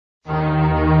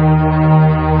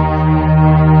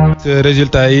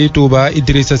résultat yi Touba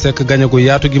Idrissa Seck gañe gu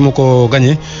yaatu gi mu ko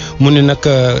gañe mu ni nag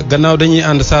gannaaw dañuy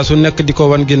ànd saa su nekk di ko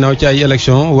wan ginnaaw ci ay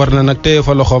élection war na nag téye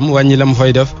fa loxoom wàññi la mu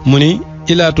fay def mu ni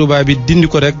Illa Touba bi dindi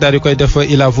ko rek daal di koy def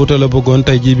Illa Fouta la bëggoon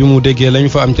tey jii bi mu déggee la ñu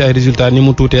fa am ci ay résultats ni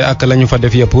mu tuutee ak la ñu fa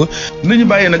def yëpp. nañu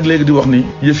bàyyee nag léegi di wax ni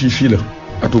yëf yi fii la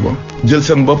à Touba jël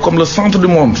seen bopp comme le centre du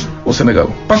monde au Sénégal.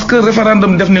 parce que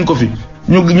référendum def nañ ko fi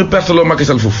ñu perte loo Macky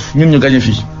Sall foofu ñun ñu gagné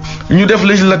fii ñu def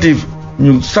législative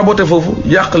ñu saboté foofu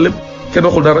yàq lépp kenn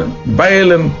waxul dara bàyyee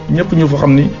leen ñëpp ñu fa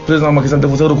xam ni président Macky Sall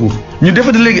dafa sa recours. ñu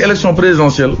defati léegi élection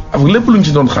présidentielle avec lépp lu ñu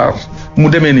ci doon xaar mu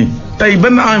demee nii tey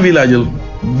benn envie laa jël.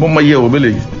 moom ma yeewoo ba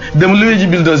léegi dem luwee ji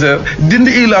bulldozer dindi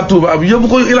Illa Touba bi yóbbu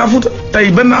ko Illa Fouta tey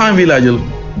benn envie laa jël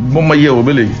moom ma yeewoo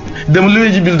ba léegi dem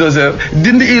luwee ji bulldozer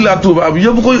dindi Illa Touba bi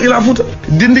yóbbu ko Illa Fouta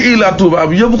dindi Illa Touba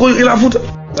bi yóbbu ko Illa Fouta.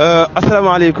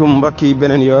 asalaamaaleykum mbokk yi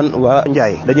beneen yoon waa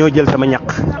Ndiaye dañoo jël sama ñaq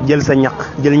jël sa ñaq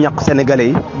jël ñaq sénégalais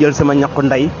yi jël sama ñaqu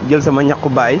ndey jël sama ñaqu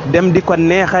baay dem di ko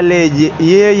neexalee ji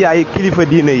yee yaay kilifa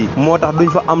diine yi moo tax duñ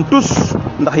fa am tus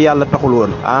ndax yàlla taxul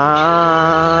woon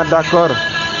d'accord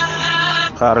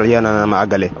xaaral yéen a ma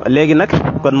àggale léegi nag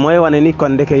kon mooy wane ni kon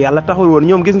ndeke yàlla taxul woon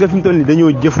ñoom gis nga fi mu toll nii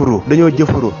dañoo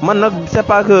jëfuru man nag c'est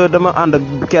pas que dama ànd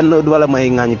ak kenn wala may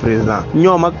ŋaañi président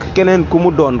ñoom ak keneen ku mu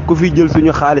doon ku fi jël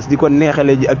suñu xaalis di ko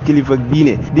neexalee ji ak kilifa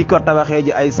diine di ko tabaxee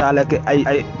ji ay salle ak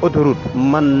ay autoroute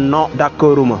man non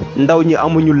d'accorduma ndaw ñi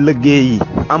amuñu liggéey yi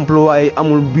emploi yi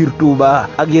amul biir Touba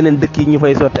ak yeneen dëkk yi ñu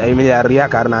fay sotti ay milliards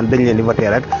yaakaar naan dañ leen di voter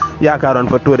rek yaakaaroon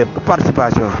fa taux de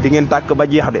participation di ngeen tàkk ba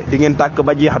jeex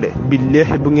de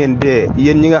billahi bu ngeen dee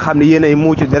yéen ñi nga xam ne yéen ay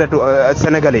muucu deretu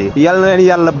sénégalais yi yàlla na leen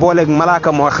yàlla booleeg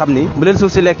malaaka moo xam ni bu leen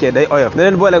suuf si lekkee day oyof na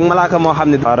leen booleeg malaaka moo xam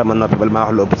ne xaaral noppi bal maa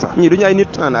wax lu ëpp sax ñii duñu ay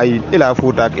nit naan ay Illa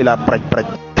Fouta ak Illa praj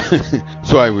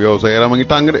suwaay bu yow sa yaram a ngi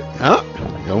tàng de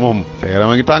yow moom sa yaram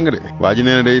a ngi tàng de waa ji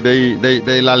nee na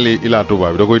day lalli Illa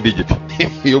Touba bi da koy dijjati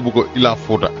yóbbu ko Illa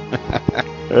Fouta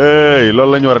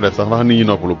loolu la ñu war a def sax ndax nit ñi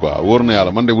noppalu quoi wóor na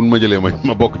yàlla man de buñ ma jëlee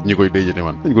ma bokk ci ñi koy déjati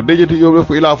man dañ ko déjati yóbbu def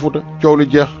ko Illa Fouta coow li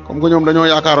jeex comme que ñoom dañoo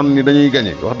yaakaaroon ni dañuy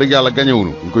gagné wax dëgg yàlla gagné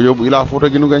wuñu ñu ko yóbbu Illa Fouta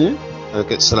gi nu gagné.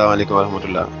 ok salaamaaleykum wa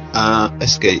rahmatullah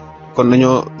est-ce que kon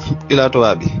nañoo Illa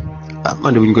Touba bi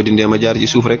man de buñ ko dindee ma jaar ci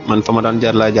suuf rek man fa ma daan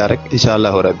jaar laa jaar rek incha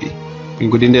allahu rabbi buñ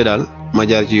ko dindee daal ma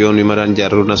jaar ci yoon wi ma daan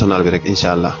jaar route nationale bi rek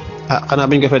incha allah xanaa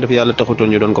bañ ko fay def yàlla taxutoon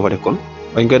ñu doon ko fa def kon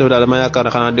bañ koy def daal dama yaakaar ne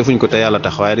xanaa defuñ ko te yàlla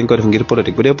tax waaye dañ ko def ngir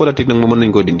politique bu dee politique nag moom mën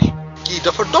nañ koo dindi. kii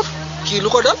dafa dof kii lu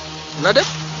ko dal na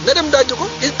dem dajji ko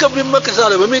est-ce que bi Macky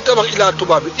Sall ba muy tabax Illa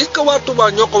Touba bi est-ce que waa Touba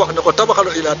ñoo ko wax ne ko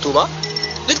tabaxaloo Illa Touba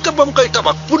est-ce que ba mu koy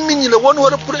tabax pour nit ñi la woon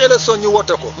wala pour élection ñu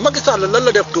wote ko Macky Sall lan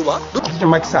la def Touba.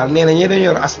 Macky Sall nee na ñi dañu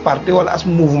yor as parti wala as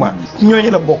mouvement ñooñu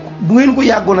la bokk bu ngeen ko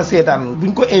yàggoon a seetaan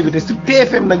buñ ko invité sur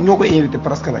TFM nag ñoo koy invité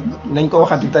presque nag nañ ko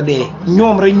waxati te dee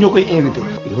ñoom rek ñoo koy invité.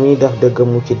 li muy def dëgg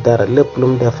mu ci dara lépp lu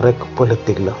mu def rek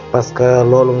politique la parce que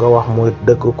loolu nga wax muy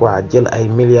dëgg quoi jël ay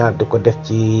milliards di ko def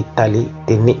ci tali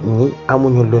te nit ñi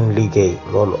amuñu luñ liggéey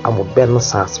loolu amul benn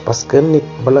sens parce que nit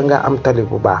bala nga am tali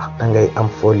bu baax da ngay am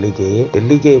foo liggéeyee te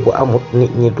liggéey bu amut nit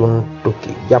ñi duñ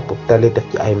tukki jàpp tali def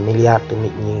ci ay milliards te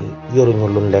nit ñi yoruñu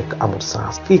luñ lekk amul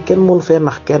sens fii kenn mënu fee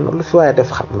nax kenn lu fi waaye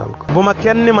def xam nañ ko. bu ma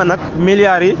kenn ni ma nag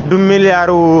milliards yi du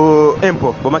milliards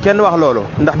impôt bu ma kenn wax loolu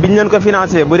ndax biñ leen ko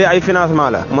financé bu dee ay financement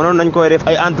la mënoon nañ koy def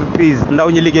ay entreprise ndaw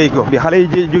ñi liggéey ko bi xale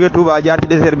yi jóge Touba jaar ci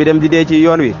désert bi dem di dee ci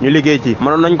yoon wi ñu liggéey ci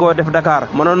mënoon nañ koo def Dakar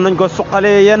mënoon nañ ko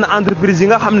suqalee yenn entreprise yi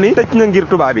nga xam ni tëj na ngir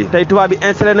tubaab bi tey tubaab bi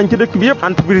installé nañ ci dëkk bi yëpp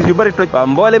entreprise yu bëri tëj waaw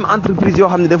mbooleem entreprise yoo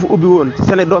xam ne dafa ubbi woon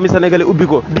doomi sénégalais ubbi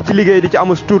ko di ci liggéey di ci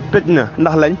amus tuut tëj na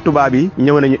ndax lañ tubaab yi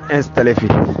ñëw nañu installé fi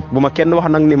bu ma kenn wax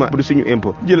nag ni ma bu suñu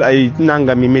impôt jël ay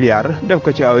nangami milliards def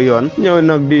ko ci aw yoon ñëw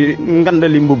nag di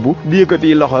ngandali mbubb di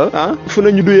yëkkati loxo fu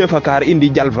nañu duyee fa kaar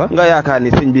indi jal fa nga yaakaar ni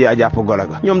sëñ bi yaa jàpp golo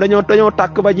ga ñoom dañoo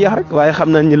tàkk ba jeex rek waaye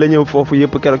xam nañ ni la ñëw foofu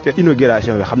yëpp keroog ca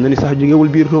inauguration bi xam na ni sax jógewul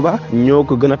biir Touba ñoo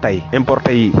ko gën a tay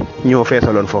importé yi ñoo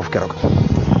feesaloon foofu keroog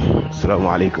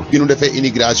asalaamaaleykum. bi nu defee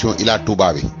immigration Illa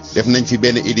Touba bi def nañ fi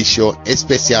benn édition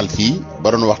spéciale fii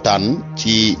ba doon waxtaan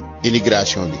ci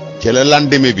immigration bi ci la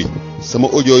lendemain bi sama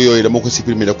audio yooyu dama ko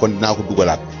supprimer ne kon dinaa ko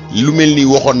dugalaat lu mel ni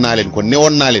waxoon naa leen ko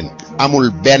newoon naa leen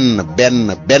amul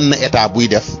benn état buy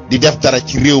def di def dara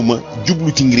ci réew ma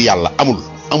jublu ci ngir yàlla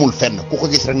amul fenn ku ko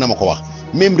gis rek na ma ko wax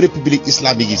même république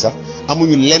islamique yi sax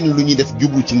amuñu lenn lu ñuy def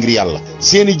jublu ci ngir yàlla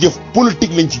seeni jëf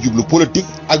politique lañ ci jublu politique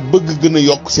ak bëgg gën a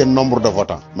yokk seen nombre de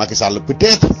votants Macky Sall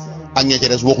peut-être ak ña ca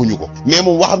des waxuñu ko mais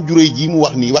moom waxam juróoy ji mu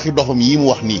wax nii waxi doxam yi mu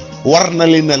wax nii war na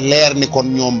leen a leer ni kon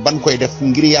ñoom ban koy def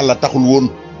ngir yàlla taxul woon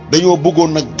dañoo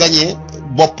bëggoon nag gagné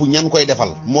bopp ñan koy defal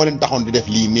moo leen taxoon di def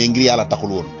lii mais ngir yàlla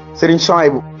taxul woon. Serigne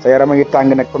Souhaïbou sa yaram a ngi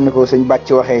tàng nag comme ni ko sëñ Bàcc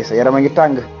waxee sa yaram a ngi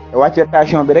tàng wàcce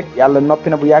station bi rek yàlla noppi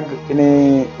na bu yàgg fi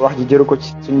ne wax ji jëru ko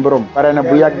ci suñu borom pare na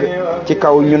bu yàgg ci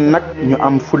kaw ñun nag ñu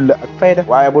am fulla ak fayda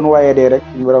waaye bu nu wayee dee rek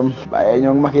suñu borom bàyyee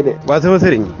ñoo ngi maki de. waaw sama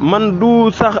sëriñ man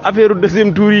du sax affaire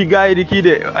deuxième tour yi gars yi di kii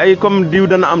de ay comme diw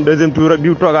dana am deuxième tour ak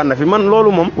diw toogaan na fi man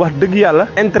loolu moom wax dëgg yàlla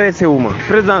intéressé wu ma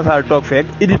président Sall toog feek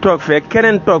Idi toog feek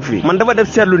keneen toog fi man dafa def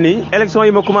seetlu ni élection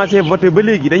yi ma commencé voté ba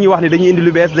léegi dañuy wax ni dañuy indi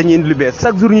lu bees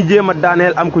chaque jour ñu jéem a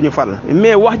daaneel am ku ñu fal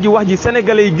mais wax ji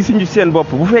sénégalais yi gisuñu seen bopp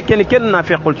bu fekkee ni kenn naa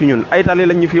fekkul ci ñun ay tali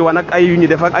lañ ñu fi wan ak ay yu ñu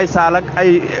def ak ay saal ak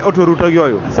ay autoroute ak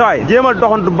yooyu sawaay jéemal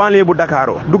doxantu banlieue bu Dakar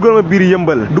duggal ma biir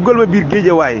Yëmbal duggal ma biir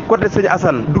Géejawaay côté Sëñ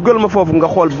Assane duggal ma foofu nga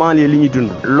xool banlieue li ñuy dund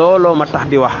looloo ma tax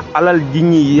di wax alal ji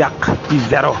ñuy yàq ci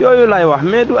zéro yooyu laay wax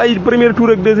mais du ay premier tour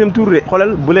ak deuxième tour de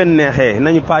xoolal bu leen neexee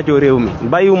nañu paccoo réew mi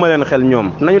bàyyiwuma leen xel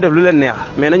ñoom nañu def lu leen neex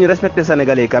mais nañu respecté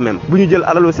sénégalais yi quand même bu ñu jël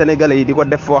alalu sénégalais yi di ko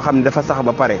def foo xam ne dafa sax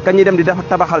ba pare kañ ñuy dem di dafa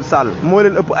tabaxal saal moo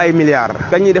leen ëpp ay milliards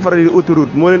kañ ñuy defar di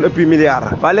autoroute moo leen ëpp milliards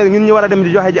waa léegi ñun ñu war a dem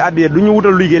di joxe ji addiya du ñu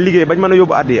wutal liggéey bañ mën a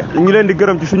yóbbu addiya ñu leen di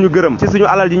gërëm ci suñu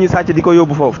alal ji ñu sàcc di ko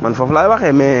yóbbu foofu man foofu laay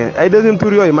waxee mais ay deuxième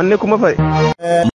tour yooyu man nekkuma fa